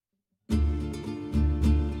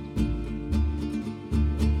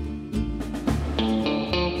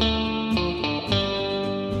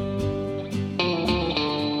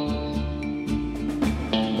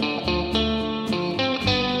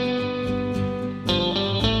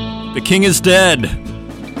The king is dead.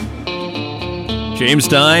 James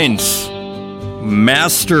Dines,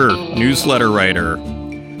 master newsletter writer,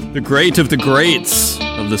 the great of the greats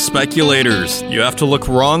of the speculators. You have to look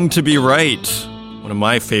wrong to be right. One of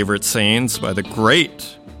my favorite sayings by the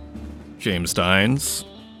great James Dines.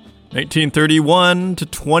 1931 to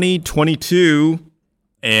 2022.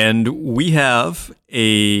 And we have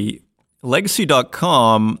a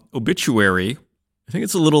Legacy.com obituary. I think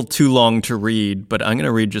it's a little too long to read, but I'm going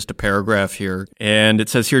to read just a paragraph here. And it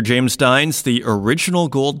says here, James Dines, the original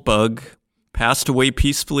gold bug, passed away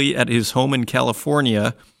peacefully at his home in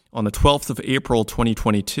California on the 12th of April,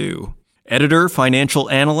 2022. Editor, financial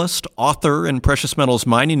analyst, author, and precious metals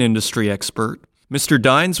mining industry expert, Mr.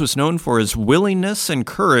 Dines was known for his willingness and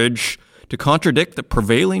courage to contradict the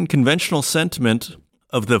prevailing conventional sentiment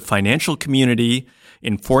of the financial community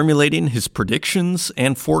in formulating his predictions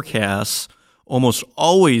and forecasts, almost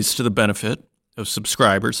always to the benefit of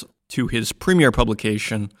subscribers to his premier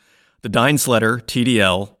publication, The Dines Letter,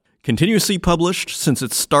 TDL. Continuously published since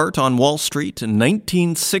its start on Wall Street in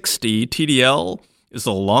 1960, TDL is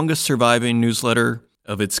the longest surviving newsletter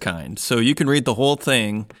of its kind. So you can read the whole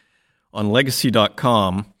thing on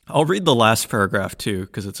Legacy.com. I'll read the last paragraph too,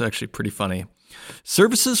 because it's actually pretty funny.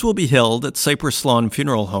 Services will be held at Cypress Lawn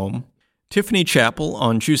Funeral Home, Tiffany Chapel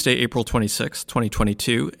on Tuesday, April 26,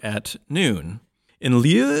 2022 at noon. In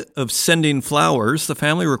lieu of sending flowers, the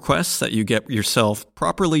family requests that you get yourself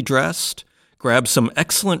properly dressed, grab some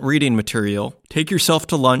excellent reading material, take yourself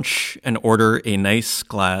to lunch, and order a nice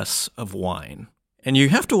glass of wine. And you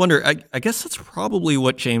have to wonder, I guess that's probably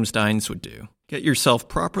what James Dines would do. Get yourself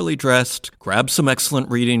properly dressed, grab some excellent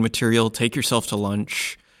reading material, take yourself to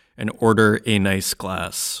lunch, and order a nice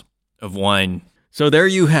glass of wine. So there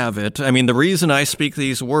you have it. I mean, the reason I speak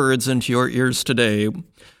these words into your ears today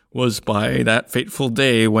was by that fateful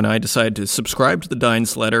day when I decided to subscribe to the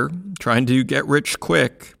Dines Letter, trying to get rich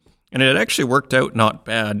quick. And it actually worked out not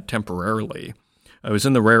bad temporarily. I was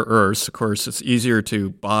in the rare earths. Of course, it's easier to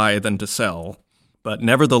buy than to sell. But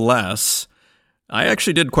nevertheless, I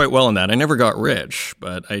actually did quite well in that. I never got rich,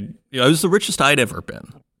 but I was the richest I'd ever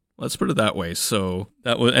been. Let's put it that way. So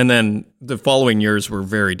that was, and then the following years were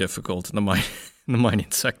very difficult in the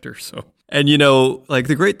mining sector. So, and like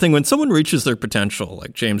the great thing when someone reaches their potential,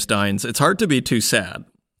 like James Dines, it's hard to be too sad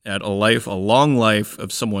at a long life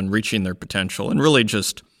of someone reaching their potential and really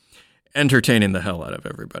just entertaining the hell out of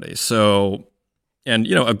everybody. So, and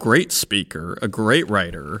a great speaker, a great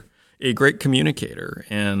writer, a great communicator,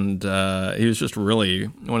 and he was just really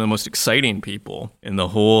one of the most exciting people in the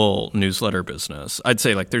whole newsletter business. I'd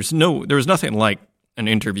say there was nothing like an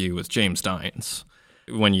interview with James Dines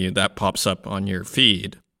when that pops up on your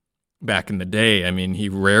feed back in the day. I mean, he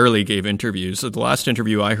rarely gave interviews. So the last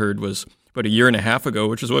interview I heard was about a year and a half ago,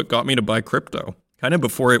 which is what got me to buy crypto, kind of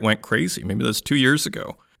before it went crazy. Maybe that was 2 years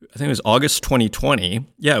ago. I think it was August 2020.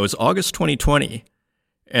 Yeah, it was August 2020.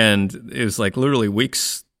 And it was literally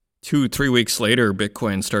 2-3 weeks later,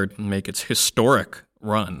 Bitcoin started to make its historic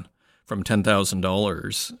run from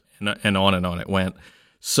 $10,000 and on it went.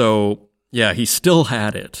 So yeah, he still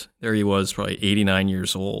had it. There he was, probably 89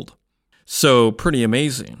 years old. So pretty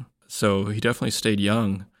amazing. So he definitely stayed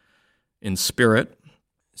young in spirit.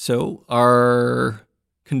 So our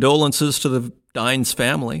condolences to the Dines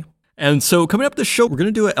family. And so coming up this show, we're going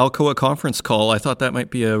to do an Alcoa conference call. I thought that might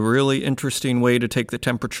be a really interesting way to take the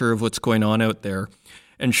temperature of what's going on out there.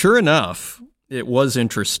 And sure enough, it was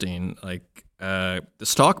interesting. The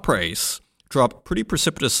stock price dropped pretty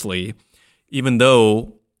precipitously, even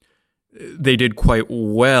though they did quite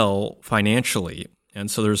well financially.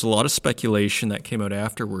 And so there's a lot of speculation that came out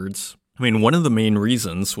afterwards. I mean, one of the main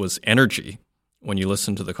reasons was energy when you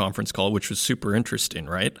listen to the conference call, which was super interesting,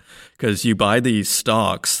 right? Because you buy these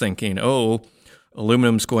stocks thinking,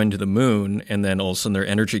 aluminum's going to the moon, and then all of a sudden their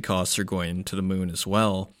energy costs are going to the moon as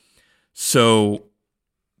well. So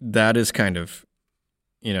that is kind of,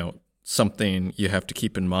 something you have to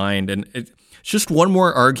keep in mind. And it's just one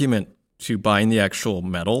more argument to buying the actual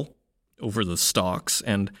metal over the stocks.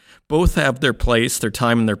 And both have their place, their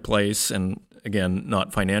time and their place. And again,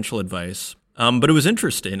 not financial advice. But it was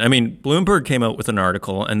interesting. I mean, Bloomberg came out with an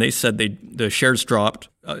article and they said the shares dropped.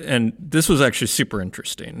 And this was actually super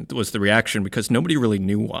interesting. It was the reaction because nobody really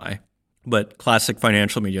knew why. But classic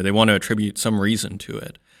financial media, they want to attribute some reason to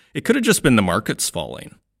it. It could have just been the markets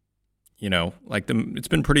falling. It's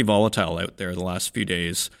been pretty volatile out there the last few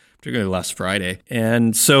days, particularly last Friday.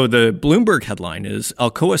 And so the Bloomberg headline is,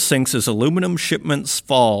 Alcoa sinks as aluminum shipments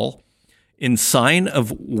fall in sign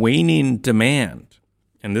of waning demand.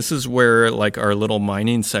 And this is where our little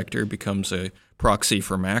mining sector becomes a proxy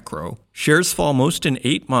for macro. Shares fall most in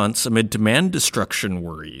 8 months amid demand destruction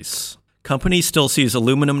worries. Company still sees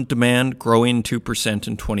aluminum demand growing 2%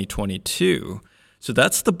 in 2022. So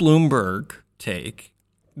that's the Bloomberg take.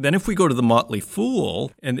 Then if we go to the Motley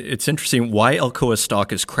Fool, and it's interesting why Alcoa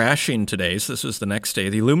stock is crashing today. So this was the next day.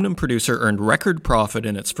 The aluminum producer earned record profit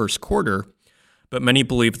in its first quarter, but many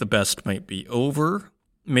believe the best might be over.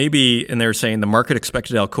 Maybe, and they're saying the market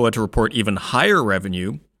expected Alcoa to report even higher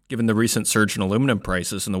revenue, given the recent surge in aluminum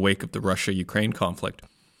prices in the wake of the Russia-Ukraine conflict.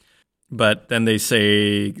 But then they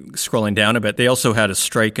say, scrolling down a bit, they also had a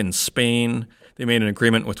strike in Spain. They made an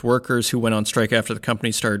agreement with workers who went on strike after the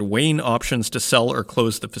company started weighing options to sell or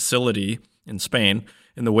close the facility in Spain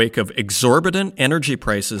in the wake of exorbitant energy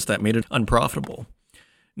prices that made it unprofitable.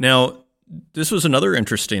 Now, this was another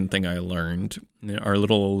interesting thing I learned in our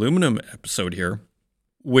little aluminum episode here,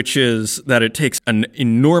 which is that it takes an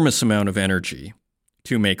enormous amount of energy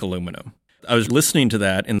to make aluminum. I was listening to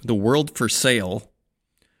that in The World for Sale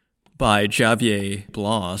by Javier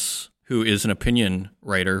Blas, who is an opinion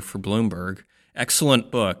writer for Bloomberg. Excellent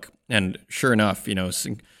book. And sure enough,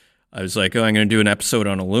 I was like, I'm going to do an episode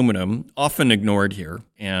on aluminum, often ignored here.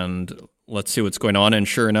 And let's see what's going on. And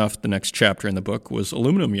sure enough, the next chapter in the book was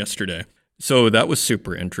aluminum yesterday. So that was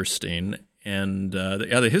super interesting. And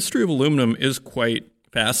the history of aluminum is quite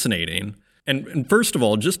fascinating. And first of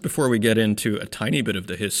all, just before we get into a tiny bit of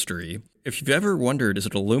the history, if you've ever wondered, is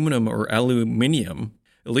it aluminum or aluminium?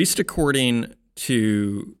 At least according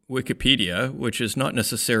to Wikipedia, which is not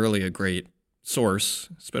necessarily a great source,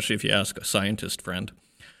 especially if you ask a scientist friend.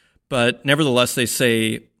 But nevertheless, they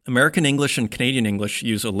say American English and Canadian English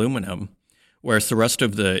use aluminum, whereas the rest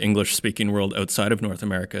of the English-speaking world outside of North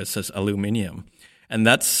America says aluminium. And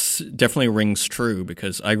that's definitely rings true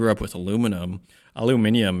because I grew up with aluminum.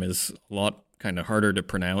 Aluminium is a lot kind of harder to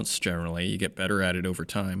pronounce generally. You get better at it over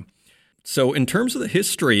time. So in terms of the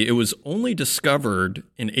history, it was only discovered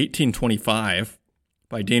in 1825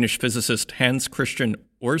 by Danish physicist Hans Christian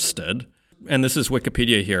Ørsted. And this is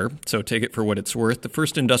Wikipedia here, so take it for what it's worth. The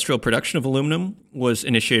first industrial production of aluminum was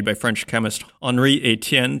initiated by French chemist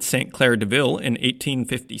Henri-Étienne Saint-Clair Deville in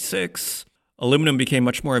 1856. Aluminum became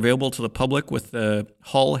much more available to the public with the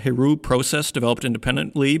Hall-Héroult process developed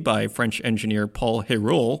independently by French engineer Paul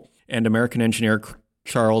Héroult and American engineer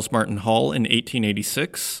Charles Martin Hall in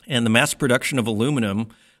 1886, and the mass production of aluminum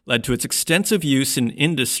led to its extensive use in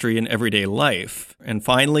industry and everyday life. And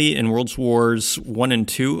finally, in World Wars I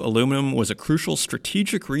and II, aluminum was a crucial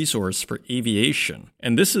strategic resource for aviation.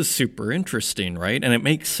 And this is super interesting, right? And it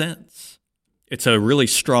makes sense. It's a really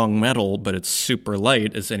strong metal, but it's super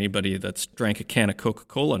light, as anybody that's drank a can of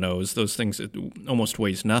Coca-Cola knows. Those things, it almost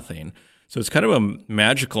weighs nothing. So it's kind of a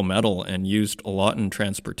magical metal and used a lot in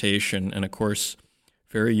transportation and, of course,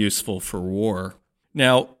 very useful for war.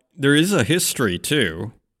 Now, there is a history,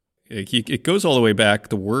 too. It goes all the way back,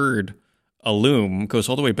 the word alum goes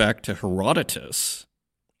all the way back to Herodotus,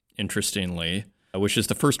 interestingly, which is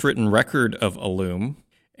the first written record of alum.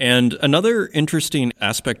 And another interesting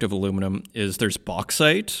aspect of aluminum is there's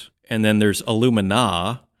bauxite, and then there's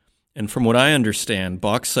alumina. And from what I understand,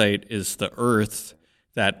 bauxite is the earth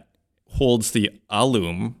that holds the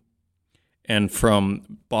alum. And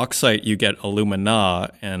from bauxite, you get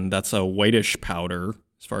alumina, and that's a whitish powder,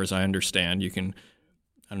 as far as I understand. You can,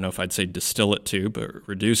 I don't know if I'd say distill it to, but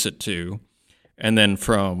reduce it to. And then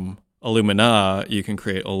from alumina, you can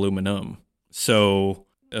create aluminum. So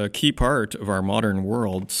a key part of our modern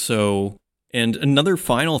world. So, and another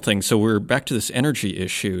final thing, so we're back to this energy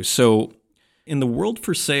issue. So in The World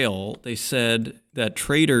for Sale, they said that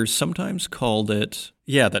traders sometimes called it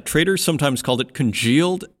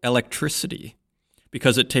congealed electricity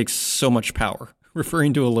because it takes so much power,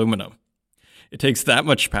 referring to aluminum. It takes that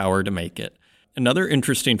much power to make it. Another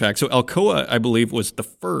interesting fact, so Alcoa, I believe, was the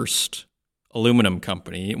first aluminum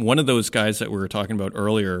company. One of those guys that we were talking about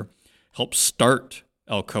earlier helped start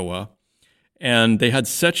Alcoa, and they had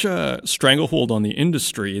such a stranglehold on the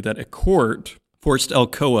industry that a court forced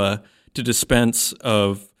Alcoa to dispense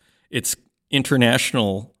of its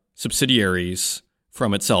international subsidiaries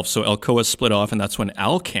from itself. So Alcoa split off, and that's when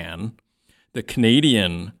Alcan, the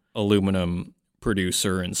Canadian aluminum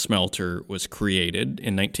producer and smelter, was created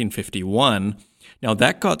in 1951. Now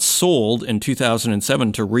that got sold in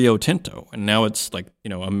 2007 to Rio Tinto, and now it's like,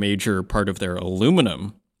 a major part of their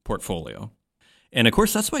aluminum portfolio. And of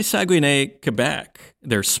course, that's by Saguenay, Quebec,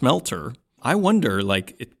 their smelter. I wonder,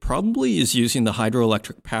 it probably is using the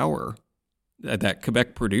hydroelectric power that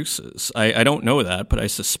Quebec produces. I don't know that, but I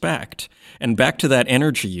suspect. And back to that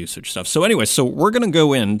energy usage stuff. So anyway, so we're going to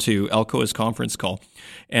go into Alcoa's conference call.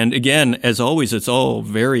 And again, as always, it's all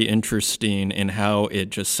very interesting in how it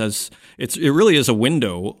just says, it really is a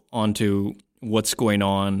window onto what's going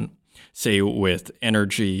on, say, with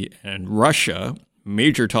energy and Russia,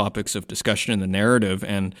 major topics of discussion in the narrative,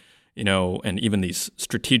 and even these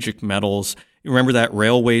strategic metals. You remember that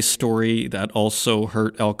railway story that also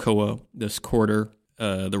hurt Alcoa this quarter,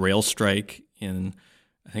 the rail strike in,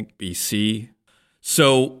 I think, BC.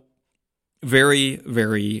 So very,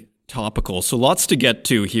 very topical. So lots to get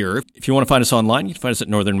to here. If you want to find us online, you can find us at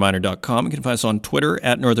northernminer.com. You can find us on Twitter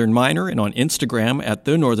at Northern Miner, and on Instagram at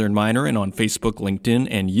The Northern Miner, and on Facebook, LinkedIn,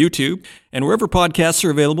 and YouTube. And wherever podcasts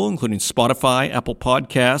are available, including Spotify, Apple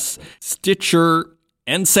Podcasts, Stitcher,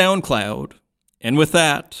 and SoundCloud. And with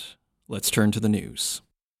that, let's turn to the news.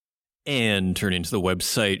 And turning to the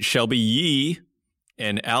website, Shelby Yee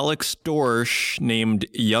and Alex Dorsch named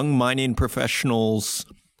Young Mining Professionals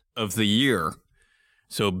of the Year.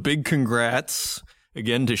 So big congrats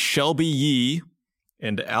again to Shelby Yee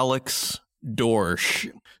and Alex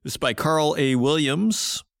Dorsch. This is by Carl A.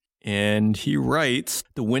 Williams, and he writes,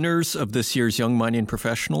 the winners of this year's Young Mining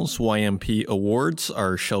Professionals YMP Awards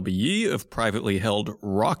are Shelby Yee of privately held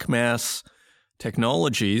Rockmass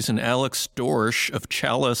Technologies and Alex Dorsch of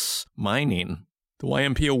Chalice Mining. The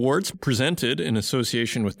YMP Awards, presented in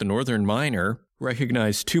association with the Northern Miner,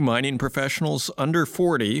 recognize 2 mining professionals under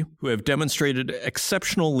 40 who have demonstrated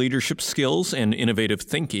exceptional leadership skills and innovative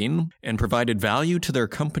thinking and provided value to their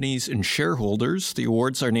companies and shareholders. The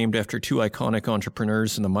awards are named after 2 iconic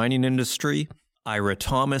entrepreneurs in the mining industry, Ira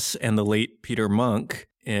Thomas and the late Peter Munk.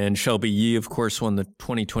 And Shelby Yee, of course, won the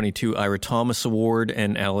 2022 Ira Thomas Award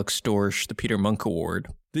and Alex Dorsch the Peter Munk Award.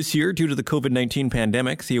 This year, due to the COVID-19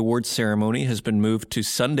 pandemic, the awards ceremony has been moved to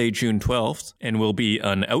Sunday, June 12th, and will be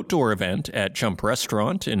an outdoor event at Jump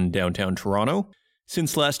Restaurant in downtown Toronto.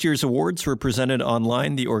 Since last year's awards were presented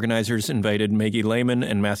online, the organizers invited Maggie Lehman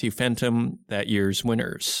and Matthew Fenton, that year's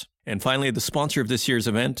winners. And finally, the sponsor of this year's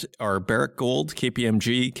event are Barrick Gold,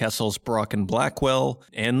 KPMG, Kessels, Brock and Blackwell,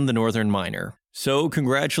 and the Northern Miner. So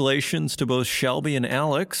congratulations to both Shelby and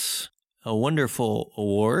Alex. A wonderful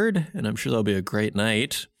award, and I'm sure that'll be a great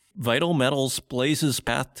night. Vital Metals blazes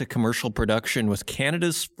path to commercial production with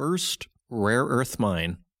Canada's first rare earth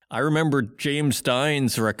mine. I remember James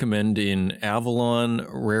Dines recommending Avalon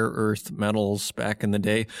Rare Earth Metals back in the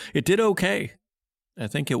day. It did okay. I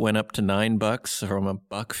think it went up to $9 from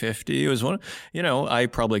 $1.50. It was one, I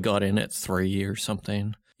probably got in at $3 or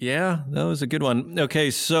something. Yeah, that was a good one.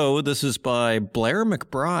 Okay, so this is by Blair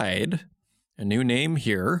McBride, a new name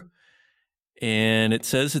here. And it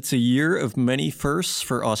says it's a year of many firsts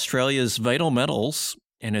for Australia's Vital Metals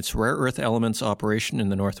and its rare earth elements operation in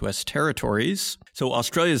the Northwest Territories. So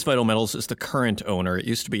Australia's Vital Metals is the current owner. It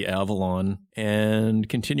used to be Avalon. And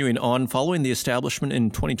continuing on, following the establishment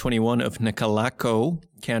in 2021 of Nikalako,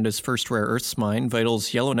 Canada's first rare earths mine,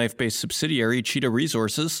 Vital's Yellowknife-based subsidiary, Cheetah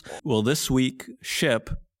Resources, will this week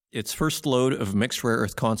ship its first load of mixed rare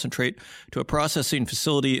earth concentrate to a processing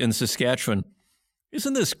facility in Saskatchewan.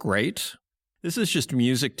 Isn't this great? This is just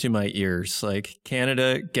music to my ears, like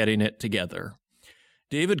Canada getting it together.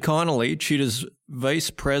 David Connolly, Cheetah's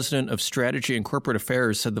Vice President of Strategy and Corporate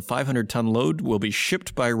Affairs, said the 500-ton load will be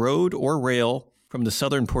shipped by road or rail from the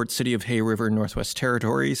southern port city of Hay River, Northwest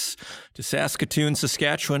Territories, to Saskatoon,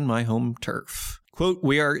 Saskatchewan, my home turf. Quote,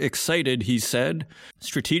 we are excited, he said.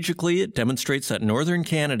 Strategically, it demonstrates that Northern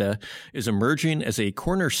Canada is emerging as a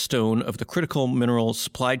cornerstone of the critical mineral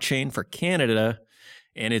supply chain for Canada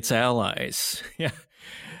and its allies. Yeah.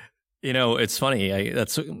 It's funny.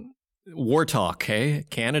 That's war talk, hey?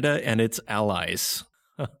 Canada and its allies.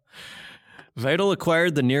 Vital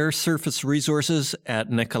acquired the near-surface resources at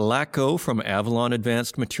Nikalako from Avalon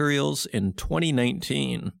Advanced Materials in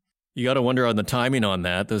 2019. You got to wonder on the timing on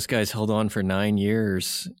that. Those guys held on for 9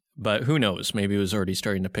 years. But who knows? Maybe it was already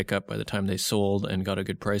starting to pick up by the time they sold and got a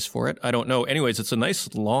good price for it. I don't know. Anyways, it's a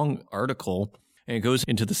nice long article. And it goes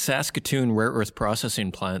into the Saskatoon Rare Earth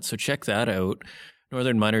Processing Plant, so check that out.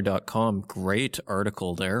 northernminer.com, great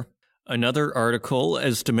article there. Another article,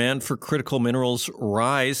 as demand for critical minerals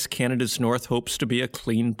rise, Canada's North hopes to be a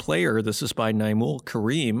clean player. This is by Naimul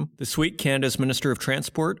Karim. This week, Canada's Minister of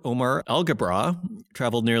Transport, Omar Alghabra,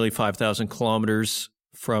 traveled nearly 5,000 kilometers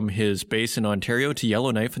from his base in Ontario to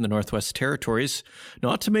Yellowknife in the Northwest Territories,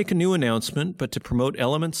 not to make a new announcement, but to promote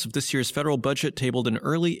elements of this year's federal budget tabled in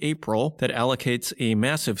early April that allocates a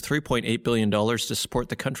massive $3.8 billion to support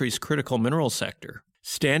the country's critical mineral sector.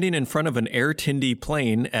 Standing in front of an Air Tindy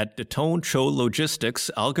plane at Deton Cho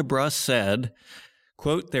Logistics, Alghabra said,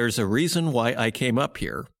 quote, "There's a reason why I came up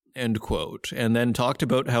here," end quote, and then talked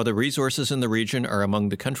about how the resources in the region are among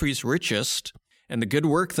the country's richest and the good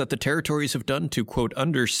work that the territories have done to, quote,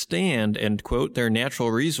 "understand," end quote, "their natural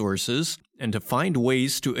resources and to find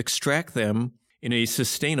ways to extract them in a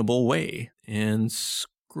sustainable way." And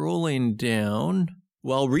scrolling down,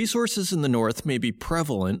 while resources in the north may be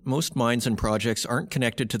prevalent, most mines and projects aren't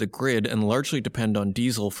connected to the grid and largely depend on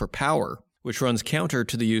diesel for power, which runs counter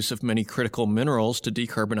to the use of many critical minerals to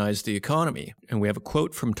decarbonize the economy. And we have a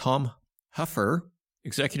quote from Tom Huffer,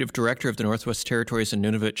 Executive Director of the Northwest Territories and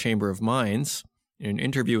Nunavut Chamber of Mines, in an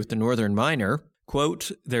interview with the Northern Miner.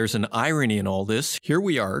 Quote, "There's an irony in all this. Here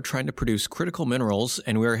we are trying to produce critical minerals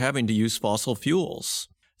and we are having to use fossil fuels.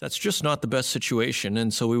 That's just not the best situation,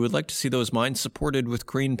 and so we would like to see those mines supported with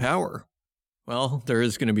green power." Well, there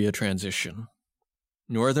is going to be a transition.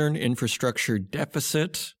 Northern infrastructure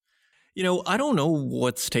deficit. I don't know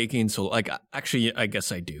what's taking so, actually, I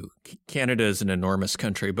guess I do. Canada is an enormous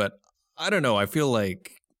country, but I don't know. I feel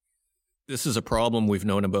like this is a problem we've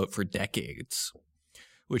known about for decades,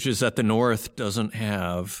 which is that the North doesn't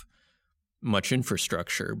have much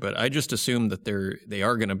infrastructure, but I just assume that they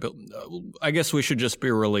are going to build. I guess we should just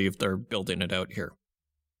be relieved they're building it out here.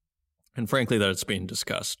 And frankly, that it's being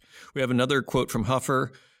discussed. We have another quote from Huffer.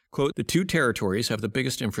 Quote, "The two territories have the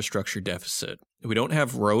biggest infrastructure deficit. We don't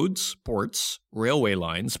have roads, ports, railway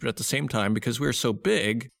lines, but at the same time, because we're so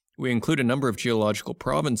big, we include a number of geological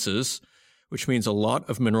provinces, which means a lot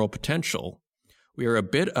of mineral potential. We are a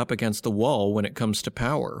bit up against the wall when it comes to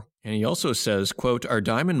power." And he also says, quote, "Our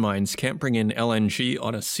diamond mines can't bring in LNG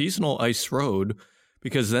on a seasonal ice road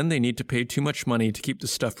because then they need to pay too much money to keep the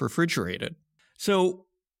stuff refrigerated." So,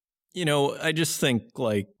 I just think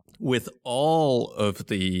with all of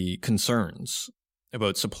the concerns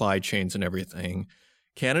about supply chains and everything,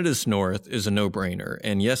 Canada's north is a no-brainer.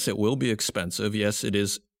 And yes, it will be expensive. Yes, it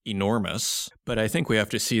is enormous, but I think we have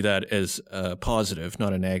to see that as a positive,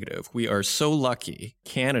 not a negative. We are so lucky,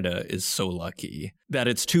 Canada is so lucky, that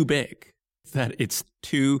it's too big.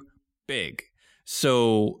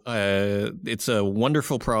 So it's a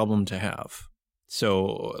wonderful problem to have.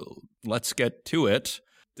 So let's get to it.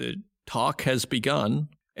 The talk has begun.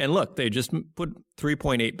 And look, they just put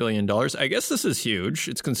 $3.8 billion. I guess this is huge.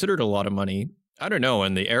 It's considered a lot of money. I don't know.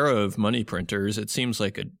 In the era of money printers, it seems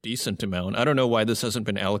like a decent amount. I don't know why this hasn't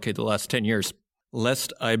been allocated the last 10 years.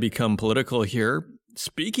 Lest I become political here,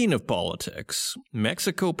 speaking of politics,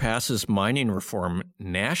 Mexico passes mining reform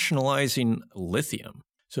nationalizing lithium.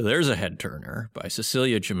 So there's a head turner by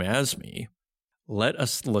Cecilia Jamasmie. Let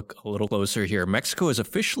us look a little closer here. Mexico has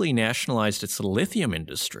officially nationalized its lithium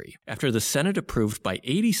industry after the Senate approved by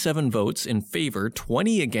 87 votes in favor,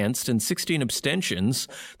 20 against, and 16 abstentions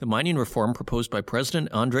the mining reform proposed by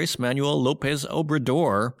President Andres Manuel Lopez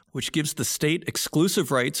Obrador, which gives the state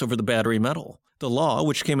exclusive rights over the battery metal. The law,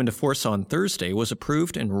 which came into force on Thursday, was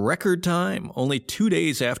approved in record time, only 2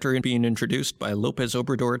 days after it being introduced by Lopez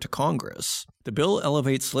Obrador to Congress. The bill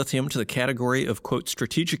elevates lithium to the category of, quote,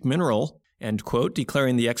 strategic mineral, end quote,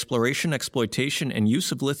 declaring the exploration, exploitation, and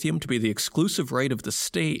use of lithium to be the exclusive right of the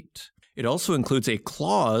state. It also includes a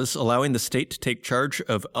clause allowing the state to take charge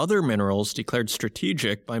of other minerals declared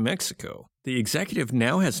strategic by Mexico. The executive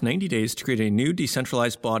now has 90 days to create a new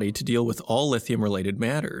decentralized body to deal with all lithium-related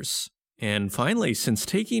matters. And finally, since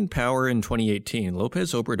taking power in 2018,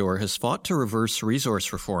 Lopez Obrador has fought to reverse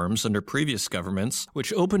resource reforms under previous governments,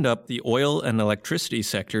 which opened up the oil and electricity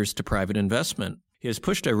sectors to private investment. He has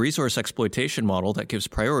pushed a resource exploitation model that gives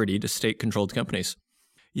priority to state-controlled companies.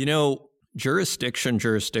 Jurisdiction,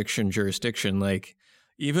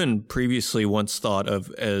 even previously once thought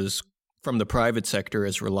of as from the private sector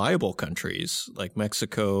as reliable countries like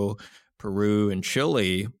Mexico, Peru, and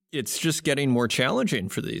Chile, it's just getting more challenging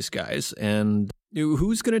for these guys. And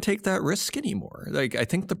who's going to take that risk anymore? I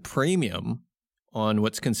think the premium on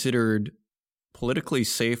what's considered politically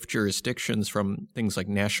safe jurisdictions from things like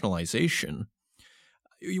nationalization,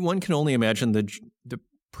 one can only imagine the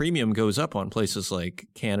premium goes up on places like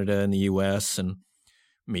Canada and the US and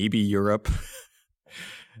maybe Europe.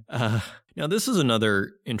 Now, this is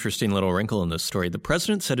another interesting little wrinkle in this story. The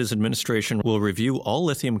president said his administration will review all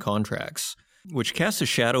lithium contracts, which casts a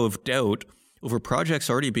shadow of doubt over projects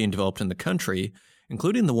already being developed in the country,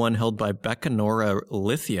 including the one held by Bacanora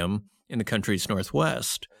Lithium in the country's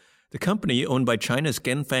northwest. The company, owned by China's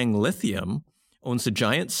Ganfeng Lithium, owns the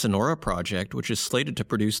giant Sonora project, which is slated to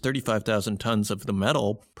produce 35,000 tons of the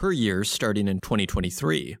metal per year starting in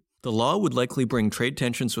 2023. The law would likely bring trade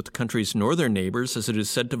tensions with the country's northern neighbors, as it is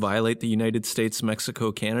said to violate the United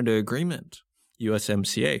States-Mexico-Canada Agreement,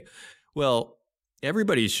 USMCA. Well,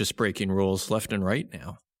 everybody's just breaking rules left and right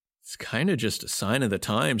now. It's kind of just a sign of the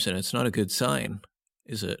times, and it's not a good sign,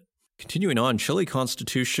 is it? Continuing on, Chile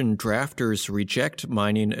Constitution drafters reject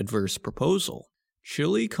mining adverse proposal.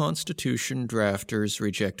 Chile Constitution drafters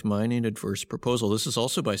reject mining adverse proposal. This is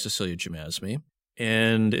also by Cecilia Jamasmie.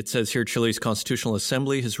 And it says here, Chile's Constitutional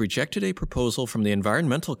Assembly has rejected a proposal from the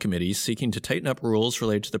Environmental Committee seeking to tighten up rules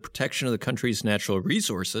related to the protection of the country's natural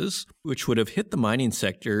resources, which would have hit the mining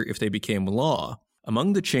sector if they became law.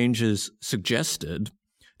 Among the changes suggested,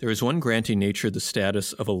 there is one granting nature the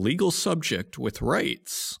status of a legal subject with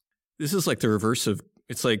rights. This is like the reverse of,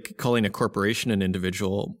 it's like calling a corporation an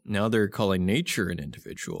individual. Now they're calling nature an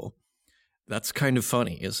individual. That's kind of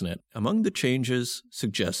funny, isn't it? Among the changes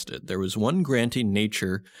suggested, there was one granting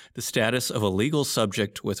nature the status of a legal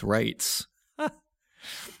subject with rights,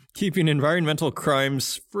 keeping environmental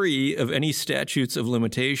crimes free of any statutes of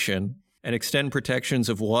limitation, and extend protections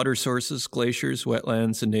of water sources, glaciers,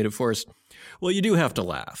 wetlands, and native forests. Well, you do have to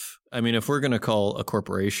laugh. I mean, if we're going to call a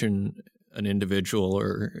corporation an individual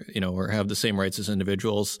or have the same rights as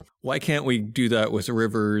individuals, why can't we do that with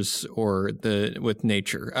rivers or with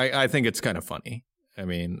nature? I think it's kind of funny. I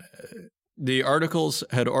mean, the articles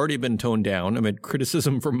had already been toned down amid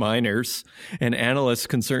criticism from miners and analysts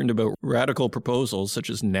concerned about radical proposals such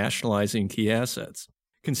as nationalizing key assets.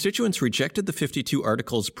 Constituents rejected the 52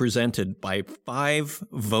 articles presented by 5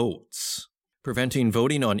 votes, preventing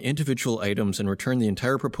voting on individual items, and returned the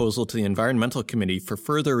entire proposal to the Environmental Committee for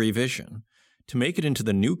further revision. To make it into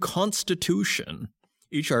the new Constitution,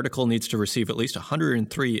 each article needs to receive at least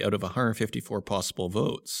 103 out of 154 possible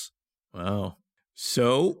votes. Wow.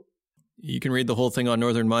 So you can read the whole thing on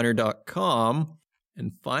northernminer.com.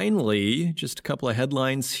 And finally, just a couple of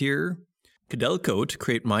headlines here. Codelco to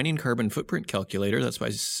create mining carbon footprint calculator. That's by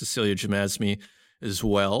Cecilia Jamasmie as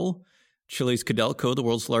well. Chile's Codelco, the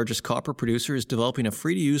world's largest copper producer, is developing a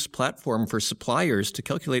free-to-use platform for suppliers to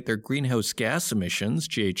calculate their greenhouse gas emissions,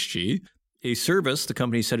 GHG, a service the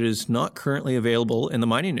company said it is not currently available in the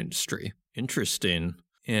mining industry. Interesting.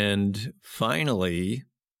 And finally,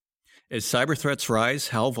 as cyber threats rise,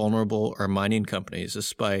 how vulnerable are mining companies? This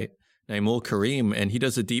is by Naimul Karim, and he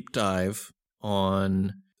does a deep dive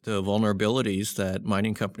on the vulnerabilities that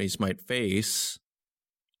mining companies might face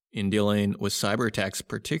in dealing with cyber attacks,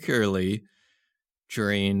 particularly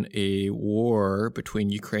during a war between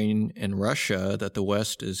Ukraine and Russia that the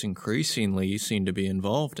West is increasingly seen to be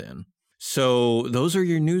involved in. So those are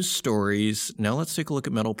your news stories. Now let's take a look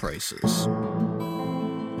at metal prices.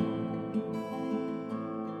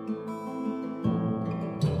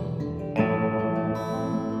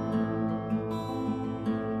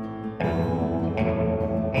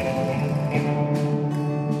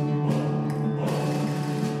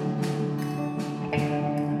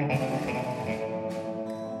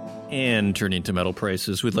 And turning to metal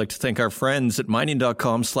prices, we'd like to thank our friends at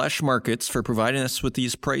mining.com/markets for providing us with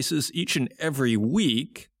these prices each and every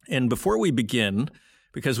week. And before we begin,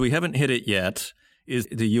 because we haven't hit it yet, is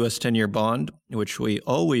the U.S. 10-year bond, which we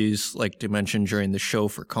always like to mention during the show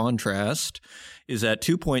for contrast, is at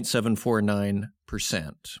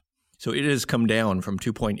 2.749%. So it has come down from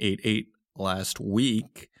 2.88 last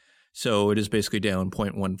week. So it is basically down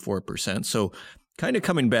 0.14%. So kind of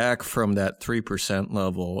coming back from that 3%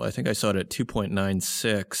 level. I think I saw it at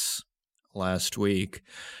 2.96 last week.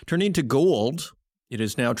 Turning to gold, it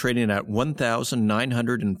is now trading at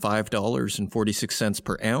 $1,905.46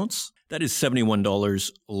 per ounce. That is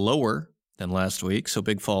 $71 lower than last week, so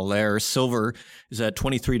big fall there. Silver is at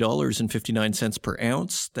 $23.59 per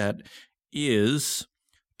ounce. That is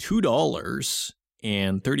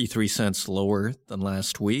 $2.33 lower than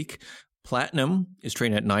last week. Platinum is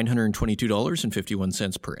trading at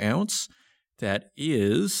 $922.51 per ounce. That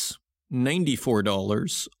is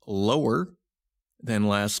 $94 lower than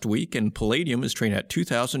last week. And palladium is trading at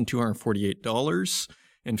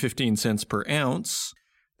 $2,248.15 per ounce.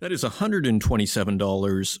 That is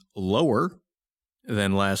 $127 lower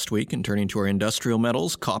than last week. And turning to our industrial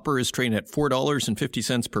metals, copper is trading at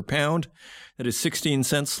 $4.50 per pound. That is 16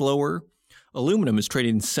 cents lower. Aluminum is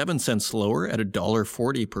trading 7 cents lower at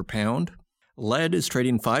 $1.40 per pound. Lead is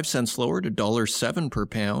trading 5 cents lower at $1.07 per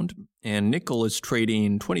pound. And nickel is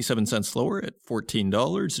trading 27 cents lower at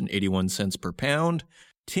 $14.81 per pound.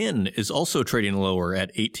 Tin is also trading lower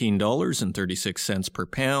at $18.36 per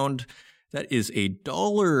pound. That is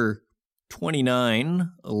 $1.29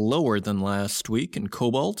 lower than last week. And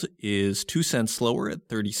cobalt is 2 cents lower at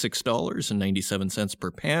 $36.97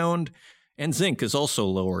 per pound. And zinc is also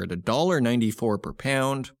lower at $1.94 per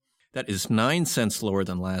pound. That is 9 cents lower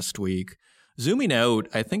than last week. Zooming out,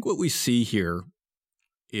 I think what we see here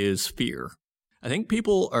is fear. I think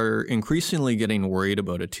people are increasingly getting worried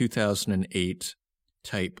about a 2008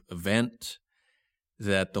 type event,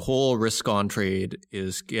 that the whole risk on trade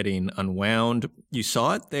is getting unwound. You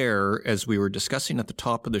saw it there as we were discussing at the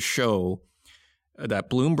top of the show, that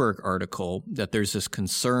Bloomberg article, that there's this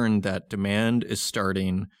concern that demand is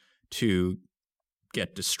starting to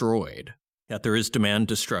get destroyed, that there is demand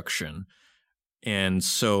destruction. And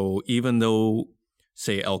so even though,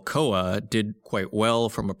 say, Alcoa did quite well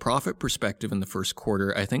from a profit perspective in the first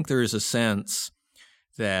quarter, I think there is a sense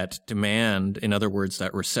that demand, in other words,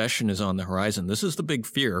 that recession is on the horizon. This is the big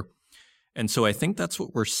fear. And so I think that's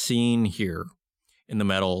what we're seeing here in the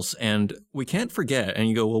metals. And we can't forget, and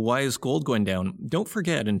you go, well, why is gold going down? Don't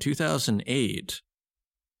forget, in 2008,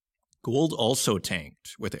 gold also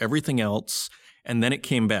tanked with everything else, and then it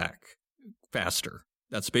came back faster.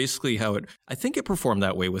 That's basically how I think it performed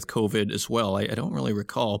that way with COVID as well. I don't really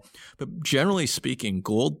recall. But generally speaking,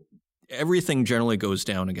 gold, everything generally goes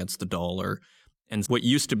down against the dollar. And what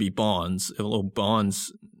used to be bonds, although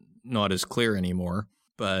bonds not as clear anymore,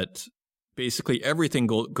 but basically everything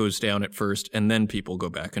goes down at first, and then people go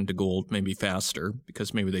back into gold maybe faster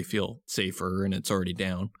because maybe they feel safer and it's already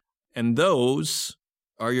down. And those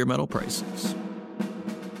are your metal prices.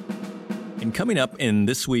 And coming up in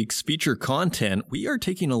this week's feature content, we are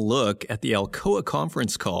taking a look at the Alcoa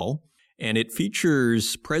conference call, and it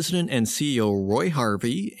features President and CEO Roy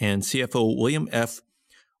Harvey and CFO William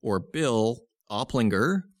Bill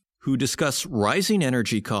Oplinger, who discuss rising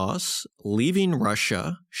energy costs, leaving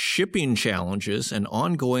Russia, shipping challenges, and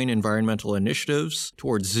ongoing environmental initiatives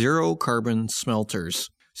towards zero carbon smelters.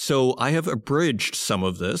 So I have abridged some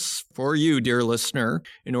of this for you, dear listener,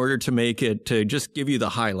 in order to make it, to just give you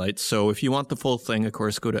the highlights. So if you want the full thing, of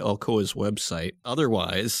course, go to Alcoa's website.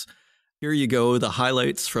 Otherwise, here you go, the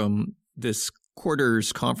highlights from this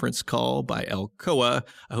quarter's conference call by Alcoa.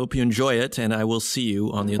 I hope you enjoy it, and I will see you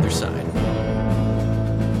on the other side.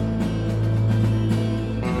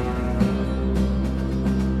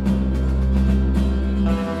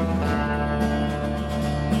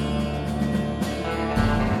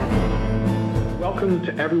 Welcome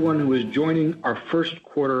to everyone who is joining our first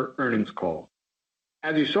quarter earnings call.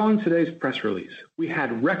 As you saw in today's press release, we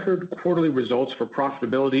had record quarterly results for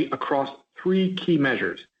profitability across three key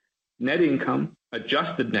measures: net income,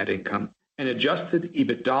 adjusted net income, and adjusted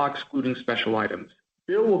EBITDA excluding special items.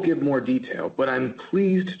 Bill will give more detail, but I'm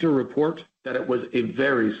pleased to report that it was a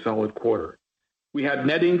very solid quarter. We had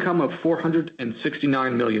net income of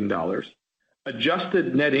 $469 million.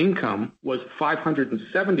 Adjusted net income was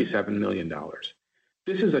 $577 million.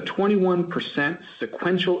 This is a 21%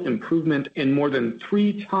 sequential improvement in more than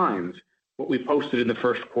 3 times what we posted in the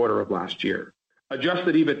first quarter of last year.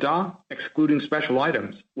 Adjusted EBITDA, excluding special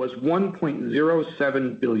items, was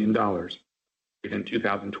 $1.07 billion in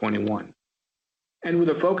 2021. And with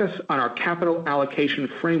a focus on our capital allocation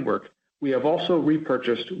framework, we have also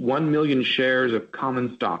repurchased 1 million shares of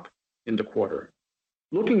common stock in the quarter.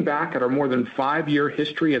 Looking back at our more than 5-year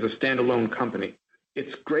history as a standalone company,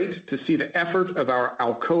 it's great to see the effort of our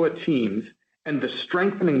Alcoa teams and the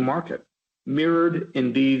strengthening market mirrored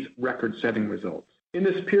in these record-setting results. In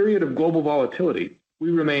this period of global volatility,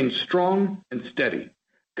 we remain strong and steady,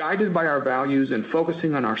 guided by our values and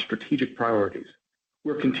focusing on our strategic priorities.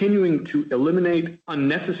 We're continuing to eliminate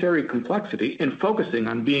unnecessary complexity and focusing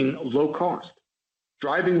on being low cost,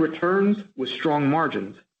 driving returns with strong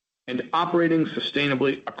margins, and operating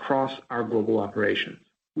sustainably across our global operations.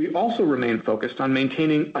 We also remain focused on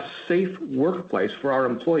maintaining a safe workplace for our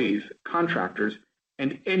employees, contractors,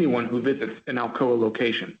 and anyone who visits an Alcoa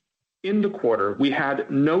location. In the quarter, we had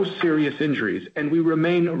no serious injuries, and we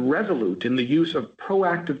remain resolute in the use of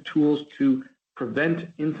proactive tools to prevent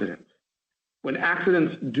incidents. When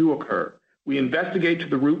accidents do occur, we investigate to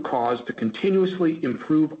the root cause to continuously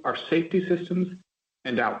improve our safety systems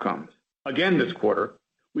and outcomes. Again this quarter,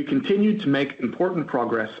 we continued to make important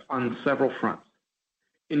progress on several fronts.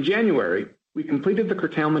 In January, we completed the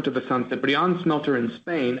curtailment of the San Ciprián smelter in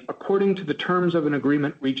Spain according to the terms of an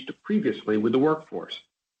agreement reached previously with the workforce.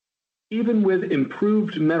 Even with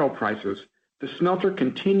improved metal prices, the smelter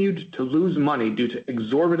continued to lose money due to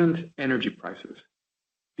exorbitant energy prices.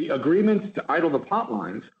 The agreement to idle the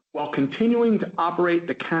potlines while continuing to operate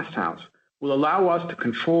the cast house will allow us to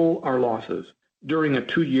control our losses during a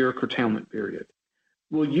 2-year curtailment period.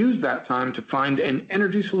 We'll use that time to find an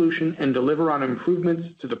energy solution and deliver on improvements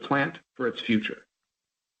to the plant for its future.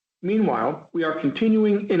 Meanwhile, we are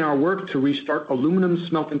continuing in our work to restart aluminum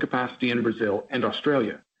smelting capacity in Brazil and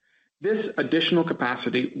Australia. This additional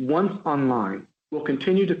capacity, once online, will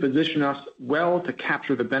continue to position us well to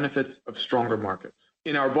capture the benefits of stronger markets.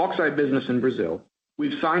 In our bauxite business in Brazil,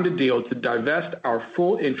 we've signed a deal to divest our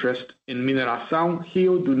full interest in Mineração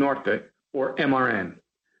Rio do Norte or MRN.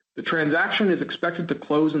 The transaction is expected to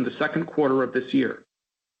close in the second quarter of this year.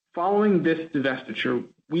 Following this divestiture,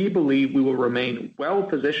 we believe we will remain well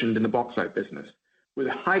positioned in the bauxite business, with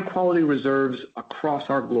high-quality reserves across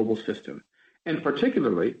our global system, and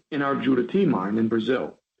particularly in our Juruti mine in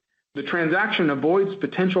Brazil. The transaction avoids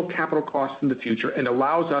potential capital costs in the future and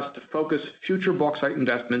allows us to focus future bauxite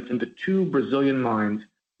investments into 2 Brazilian mines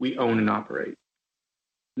we own and operate.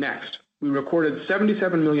 Next, we recorded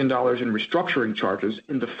 $77 million in restructuring charges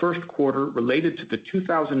in the first quarter related to the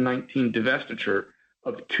 2019 divestiture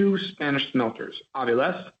of 2 Spanish smelters,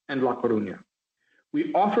 Avilés and La Coruña.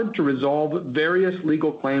 We offered to resolve various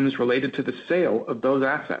legal claims related to the sale of those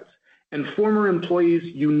assets, and former employees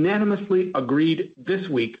unanimously agreed this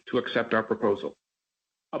week to accept our proposal.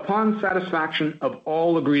 Upon satisfaction of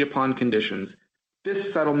all agreed upon conditions,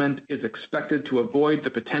 this settlement is expected to avoid the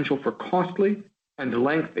potential for costly and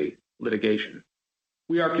lengthy litigation.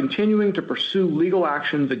 We are continuing to pursue legal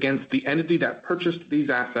actions against the entity that purchased these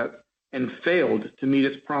assets and failed to meet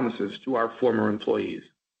its promises to our former employees.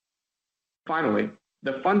 Finally,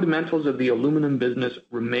 the fundamentals of the aluminum business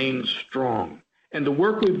remain strong, and the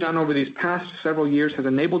work we've done over these past several years has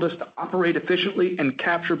enabled us to operate efficiently and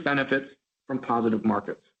capture benefits from positive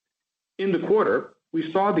markets. In the quarter,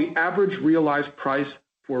 we saw the average realized price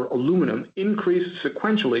for aluminum increase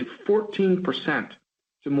sequentially 14%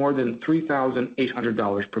 to more than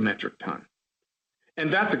 $3,800 per metric ton.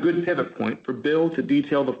 And that's a good pivot point for Bill to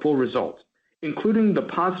detail the full results, including the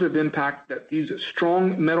positive impact that these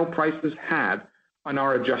strong metal prices had on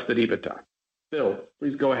our adjusted EBITDA. Bill,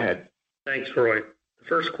 please go ahead. Thanks, Roy. The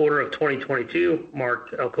first quarter of 2022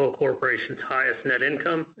 marked Alcoa Corporation's highest net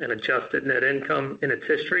income and adjusted net income in its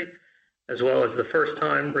history, as well as the first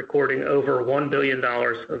time recording over $1 billion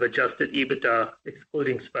of adjusted EBITDA,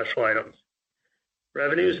 excluding special items.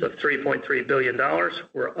 Revenues of $3.3 billion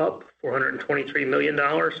were up $423 million,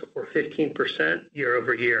 or 15% year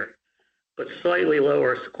over year, but slightly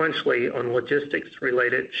lower sequentially on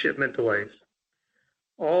logistics-related shipment delays.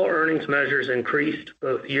 All earnings measures increased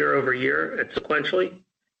both year over year and sequentially.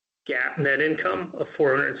 GAAP net income of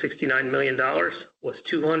 $469 million was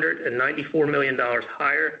 $294 million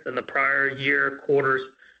higher than the prior year quarter's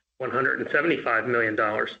 $175 million,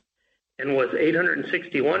 and was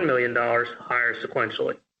 $861 million higher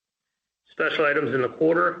sequentially. Special items in the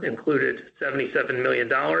quarter included $77 million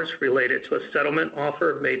related to a settlement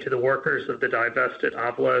offer made to the workers of the divested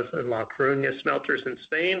Avilés and La Coruña smelters in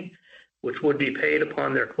Spain, which would be paid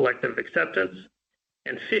upon their collective acceptance,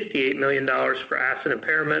 and $58 million for asset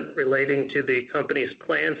impairment relating to the company's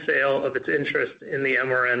planned sale of its interest in the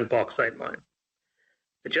MRN bauxite mine.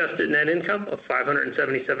 Adjusted net income of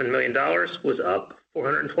 $577 million was up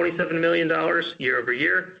 $427 million year over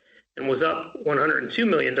year and was up $102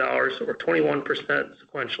 million, or 21%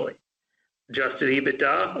 sequentially. Adjusted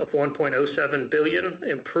EBITDA of $1.07 billion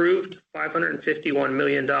improved $551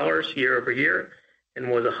 million year over year and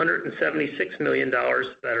was $176 million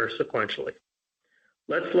better sequentially.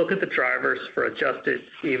 Let's look at the drivers for adjusted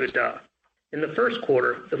EBITDA. In the first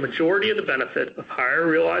quarter, the majority of the benefit of higher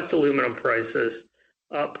realized aluminum prices,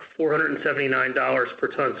 up $479 per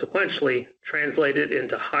ton sequentially, translated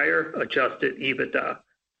into higher adjusted EBITDA.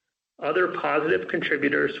 Other positive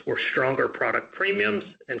contributors were stronger product premiums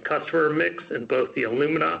and customer mix in both the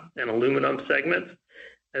alumina and aluminum segments,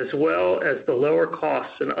 as well as the lower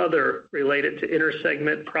costs and other related to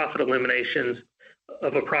intersegment profit eliminations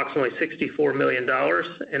of approximately $64 million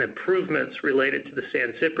and improvements related to the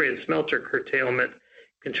San Ciprián smelter curtailment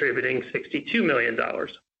contributing $62 million.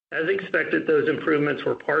 As expected, those improvements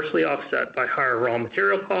were partially offset by higher raw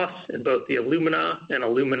material costs in both the alumina and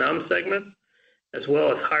aluminum segments, as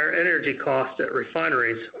well as higher energy costs at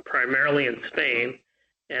refineries, primarily in Spain,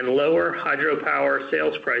 and lower hydropower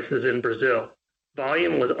sales prices in Brazil.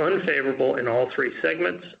 Volume was unfavorable in all 3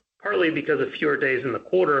 segments, partly because of fewer days in the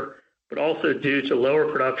quarter, but also due to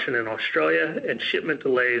lower production in Australia and shipment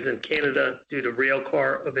delays in Canada due to rail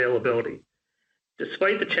car availability.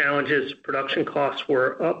 Despite the challenges, production costs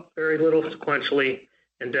were up very little sequentially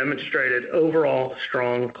and demonstrated overall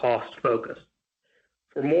strong cost focus.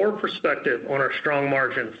 For more perspective on our strong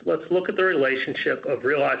margins, let's look at the relationship of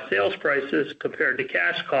realized sales prices compared to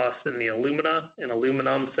cash costs in the alumina and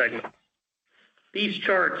aluminum segments. These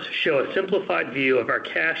charts show a simplified view of our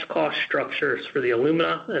cash cost structures for the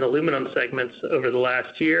alumina and aluminum segments over the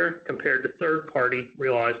last year compared to third-party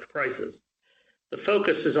realized prices. The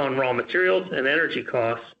focus is on raw materials and energy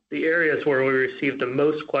costs, the areas where we receive the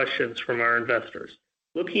most questions from our investors.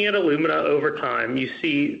 Looking at alumina over time, you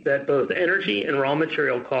see that both energy and raw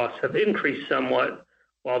material costs have increased somewhat,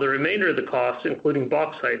 while the remainder of the costs, including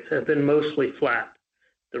bauxites, have been mostly flat.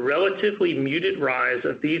 The relatively muted rise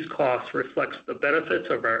of these costs reflects the benefits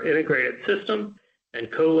of our integrated system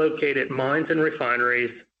and co-located mines and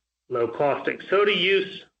refineries, low caustic soda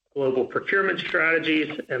use, global procurement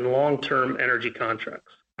strategies, and long-term energy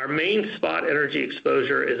contracts. Our main spot energy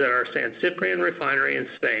exposure is at our San Ciprián refinery in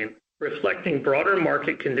Spain. Reflecting broader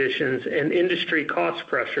market conditions and industry cost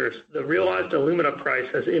pressures, the realized alumina price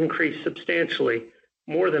has increased substantially,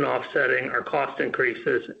 more than offsetting our cost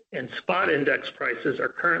increases, and spot index prices are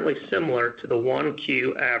currently similar to the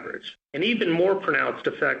 1Q average. An even more pronounced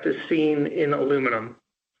effect is seen in aluminum.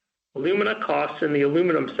 Alumina costs in the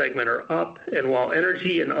aluminum segment are up, and while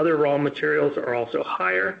energy and other raw materials are also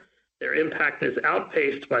higher, their impact is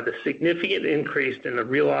outpaced by the significant increase in the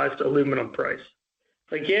realized aluminum price.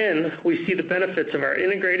 Again, we see the benefits of our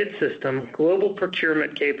integrated system, global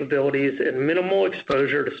procurement capabilities, and minimal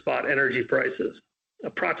exposure to spot energy prices.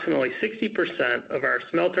 Approximately 60% of our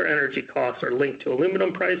smelter energy costs are linked to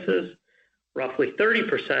aluminum prices, roughly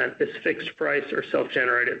 30% is fixed price or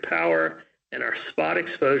self-generated power, and our spot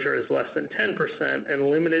exposure is less than 10% and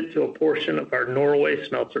limited to a portion of our Norway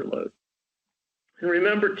smelter load. And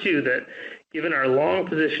remember, too, that given our long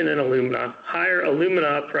position in alumina, higher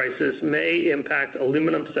alumina prices may impact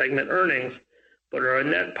aluminum segment earnings, but are a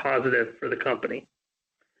net positive for the company.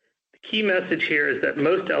 The key message here is that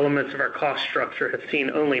most elements of our cost structure have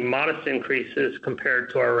seen only modest increases compared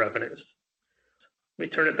to our revenues. Let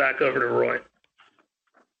me turn it back over to Roy.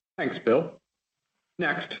 Thanks, Bill.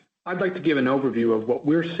 Next, I'd like to give an overview of what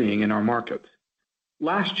we're seeing in our markets.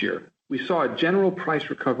 Last year, we saw a general price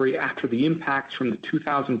recovery after the impacts from the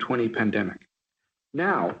 2020 pandemic.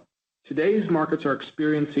 Now, today's markets are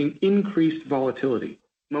experiencing increased volatility,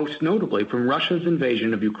 most notably from Russia's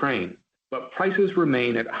invasion of Ukraine, but prices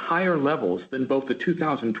remain at higher levels than both the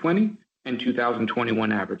 2020 and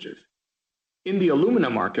 2021 averages. In the alumina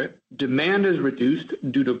market, demand is reduced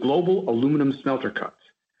due to global aluminum smelter cuts.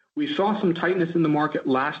 We saw some tightness in the market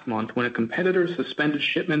last month when a competitor suspended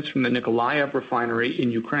shipments from the Nikolaev refinery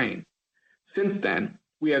in Ukraine. Since then,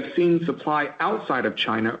 we have seen supply outside of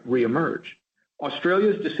China reemerge.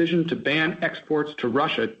 Australia's decision to ban exports to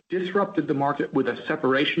Russia disrupted the market with a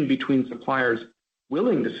separation between suppliers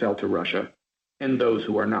willing to sell to Russia and those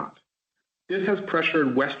who are not. This has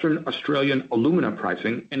pressured Western Australian alumina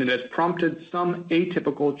pricing, and it has prompted some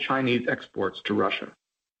atypical Chinese exports to Russia.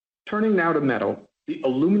 Turning now to metal, the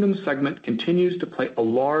aluminum segment continues to play a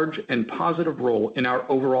large and positive role in our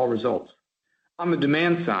overall results. On the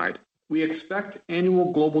demand side, we expect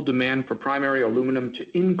annual global demand for primary aluminum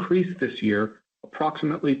to increase this year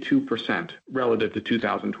approximately 2% relative to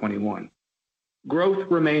 2021.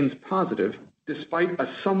 Growth remains positive despite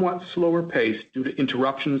a somewhat slower pace due to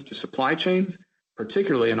interruptions to supply chains,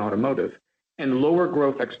 particularly in automotive, and lower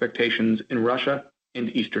growth expectations in Russia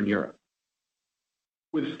and Eastern Europe.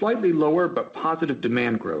 With slightly lower but positive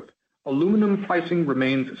demand growth, aluminum pricing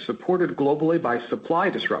remains supported globally by supply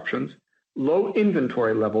disruptions, low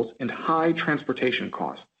inventory levels, and high transportation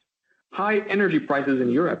costs. High energy prices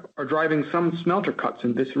in Europe are driving some smelter cuts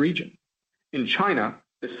in this region. In China,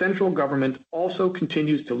 the central government also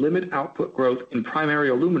continues to limit output growth in primary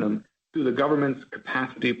aluminum through the government's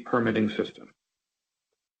capacity permitting system.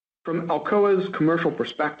 From Alcoa's commercial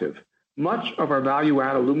perspective, much of our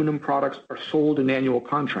value-add aluminum products are sold in annual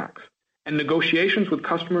contracts, and negotiations with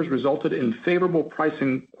customers resulted in favorable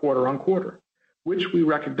pricing quarter on quarter, which we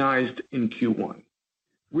recognized in Q1.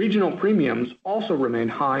 Regional premiums also remain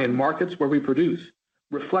high in markets where we produce,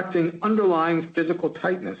 reflecting underlying physical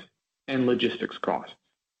tightness and logistics costs.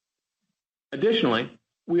 Additionally,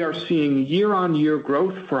 we are seeing year-on-year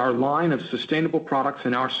growth for our line of sustainable products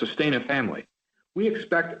in our Sustana family. We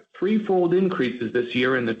expect threefold increases this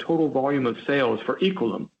year in the total volume of sales for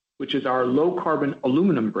Ecolum, which is our low-carbon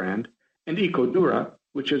aluminum brand, and Ecodura,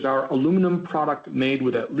 which is our aluminum product made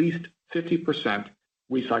with at least 50%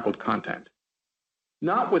 recycled content.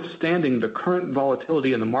 Notwithstanding the current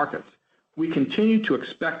volatility in the markets, we continue to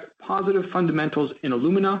expect positive fundamentals in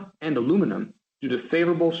alumina and aluminum due to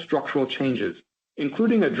favorable structural changes,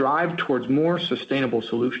 including a drive towards more sustainable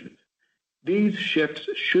solutions. These shifts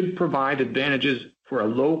should provide advantages for a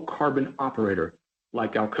low-carbon operator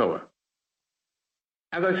like Alcoa.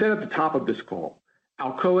 As I said at the top of this call,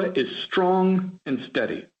 Alcoa is strong and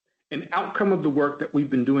steady, an outcome of the work that we've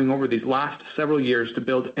been doing over these last several years to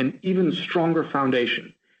build an even stronger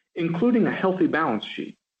foundation, including a healthy balance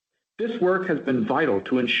sheet. This work has been vital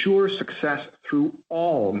to ensure success through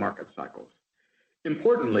all market cycles.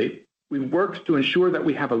 Importantly, we've worked to ensure that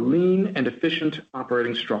we have a lean and efficient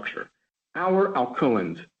operating structure. Our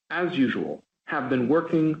Alcoans, as usual, have been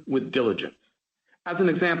working with diligence. As an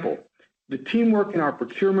example, The teamwork in our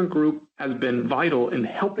procurement group has been vital in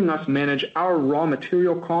helping us manage our raw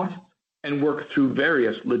material costs and work through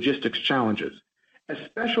various logistics challenges,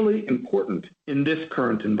 especially important in this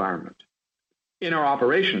current environment. In our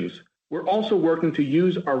operations, we're also working to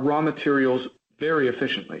use our raw materials very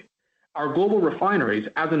efficiently. Our global refineries,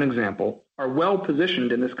 as an example, are well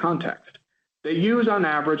positioned in this context. They use, on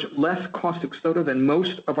average, less caustic soda than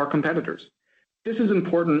most of our competitors. This is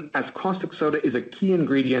important as caustic soda is a key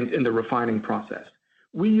ingredient in the refining process.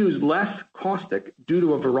 We use less caustic due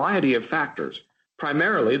to a variety of factors,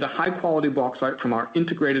 primarily the high-quality bauxite from our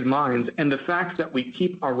integrated mines and the fact that we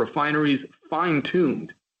keep our refineries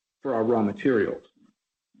fine-tuned for our raw materials.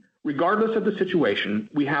 Regardless of the situation,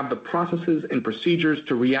 we have the processes and procedures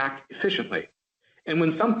to react efficiently. And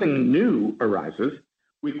when something new arises,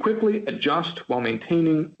 we quickly adjust while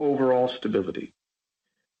maintaining overall stability.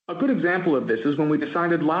 A good example of this is when we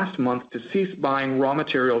decided last month to cease buying raw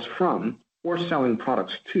materials from or selling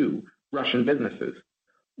products to Russian businesses.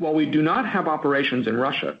 While we do not have operations in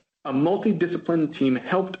Russia, a multidisciplinary team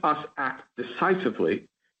helped us act decisively,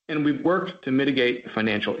 and we've worked to mitigate the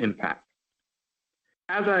financial impact.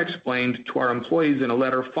 As I explained to our employees in a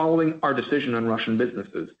letter following our decision on Russian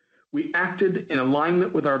businesses, we acted in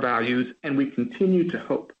alignment with our values, and we continue to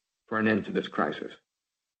hope for an end to this crisis.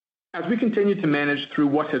 As we continue to manage through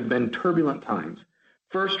what have been turbulent times,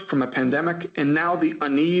 first from a pandemic and now the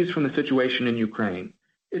unease from the situation in Ukraine,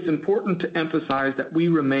 it's important to emphasize that we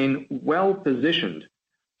remain well positioned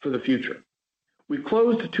for the future. We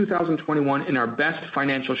closed 2021 in our best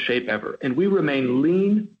financial shape ever, and we remain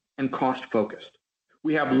lean and cost-focused.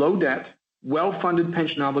 We have low debt, well-funded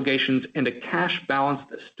pension obligations, and a cash balance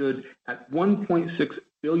that stood at $1.6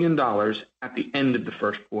 billion at the end of the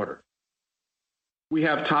first quarter. We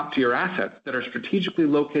have top-tier assets that are strategically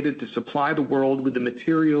located to supply the world with the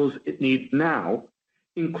materials it needs now,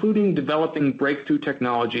 including developing breakthrough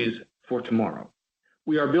technologies for tomorrow.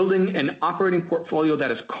 We are building an operating portfolio that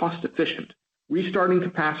is cost-efficient, restarting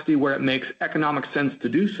capacity where it makes economic sense to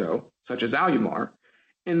do so, such as Alumar,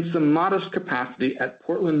 and some modest capacity at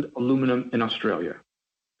Portland Aluminum in Australia.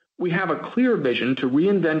 We have a clear vision to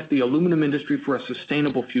reinvent the aluminum industry for a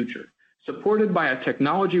sustainable future, supported by a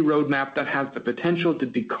technology roadmap that has the potential to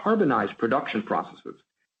decarbonize production processes,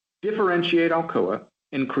 differentiate Alcoa,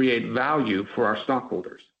 and create value for our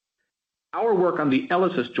stockholders. Our work on the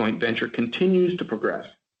ELYSIS joint venture continues to progress.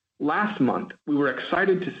 Last month, we were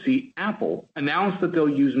excited to see Apple announce that they'll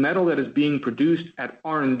use metal that is being produced at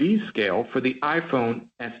R&D scale for the iPhone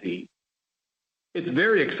SE. It's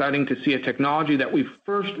very exciting to see a technology that we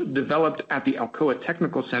first developed at the Alcoa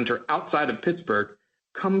Technical Center outside of Pittsburgh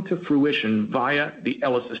come to fruition via the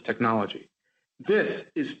ELYSIS technology. This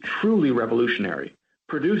is truly revolutionary,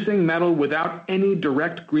 producing metal without any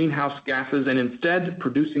direct greenhouse gases and instead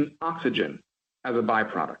producing oxygen as a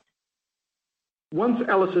byproduct. Once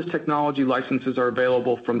ELYSIS technology licenses are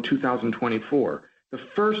available from 2024, the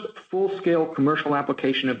first full-scale commercial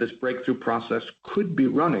application of this breakthrough process could be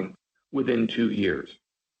running within 2 years.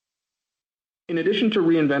 In addition to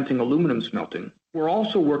reinventing aluminum smelting, we're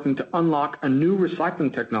also working to unlock a new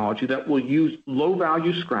recycling technology that will use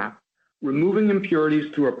low-value scrap, removing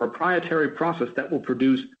impurities through a proprietary process that will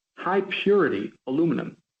produce high-purity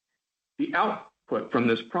aluminum. The output from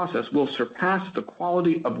this process will surpass the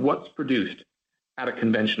quality of what's produced at a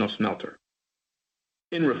conventional smelter.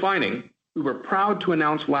 In refining, we were proud to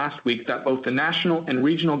announce last week that both the national and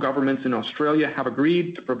regional governments in Australia have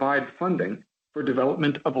agreed to provide funding for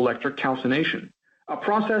development of electric calcination, a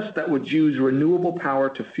process that would use renewable power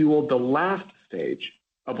to fuel the last stage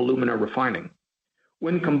of alumina refining.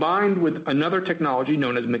 When combined with another technology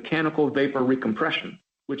known as mechanical vapor recompression,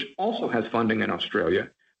 which also has funding in Australia,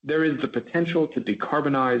 there is the potential to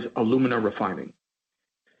decarbonize alumina refining.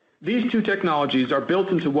 These two technologies are built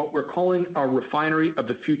into what we're calling our Refinery of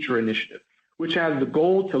the Future initiative, which has the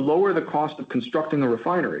goal to lower the cost of constructing a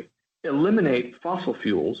refinery, eliminate fossil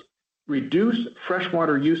fuels, reduce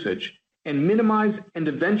freshwater usage, and minimize and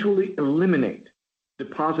eventually eliminate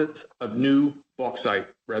deposits of new bauxite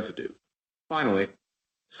residue. Finally,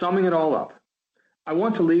 summing it all up, I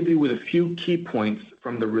want to leave you with a few key points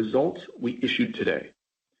from the results we issued today.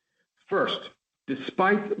 First,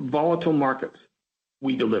 despite volatile markets,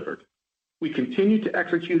 we delivered. We continue to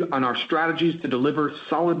execute on our strategies to deliver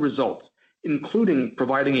solid results, including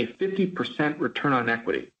providing a 50% return on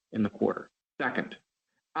equity in the quarter. Second,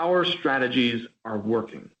 our strategies are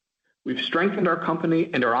working. We've strengthened our company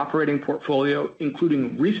and our operating portfolio,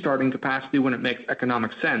 including restarting capacity when it makes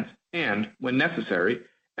economic sense and, when necessary,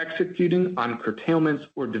 executing on curtailments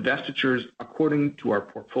or divestitures according to our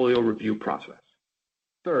portfolio review process.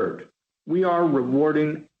 Third, we are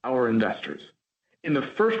rewarding our investors. In the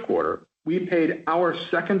first quarter, we paid our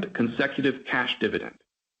second consecutive cash dividend.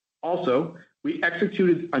 Also, we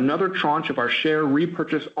executed another tranche of our share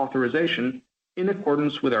repurchase authorization in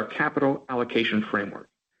accordance with our capital allocation framework.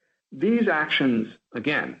 These actions,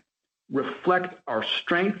 again, reflect our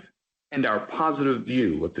strength and our positive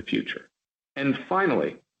view of the future. And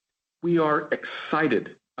finally, we are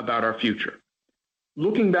excited about our future.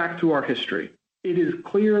 Looking back through our history, it is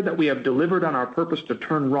clear that we have delivered on our purpose to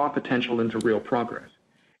turn raw potential into real progress.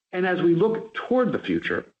 And as we look toward the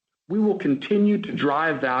future, we will continue to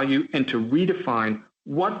drive value and to redefine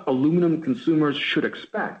what aluminum consumers should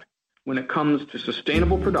expect when it comes to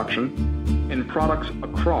sustainable production and products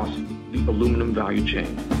across the aluminum value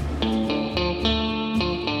chain.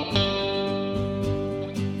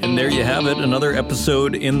 And there you have it, another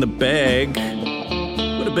episode in the bag.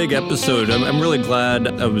 What a big episode. I'm really glad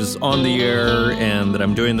I was on the air and that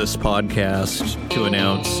I'm doing this podcast to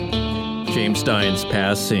announce James Stein's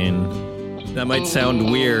passing. That might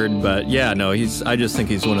sound weird, but yeah, no, I just think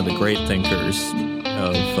he's one of the great thinkers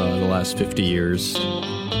of the last 50 years.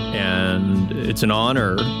 And it's an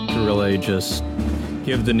honor to really just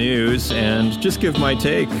give the news and just give my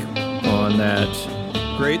take on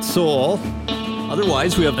that great soul.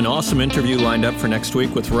 Otherwise, we have an awesome interview lined up for next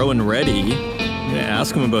week with Rowan Reddy. I'm going to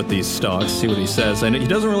ask him about these stocks, see what he says. And he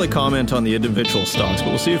doesn't really comment on the individual stocks, but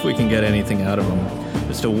we'll see if we can get anything out of him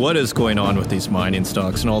as to what is going on with these mining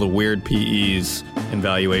stocks and all the weird PEs and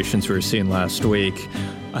valuations we were seeing last week.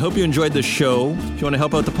 I hope you enjoyed the show. If you want to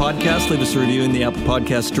help out the podcast, leave us a review in the Apple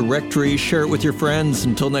Podcast directory. Share it with your friends.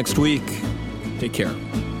 Until next week, take care.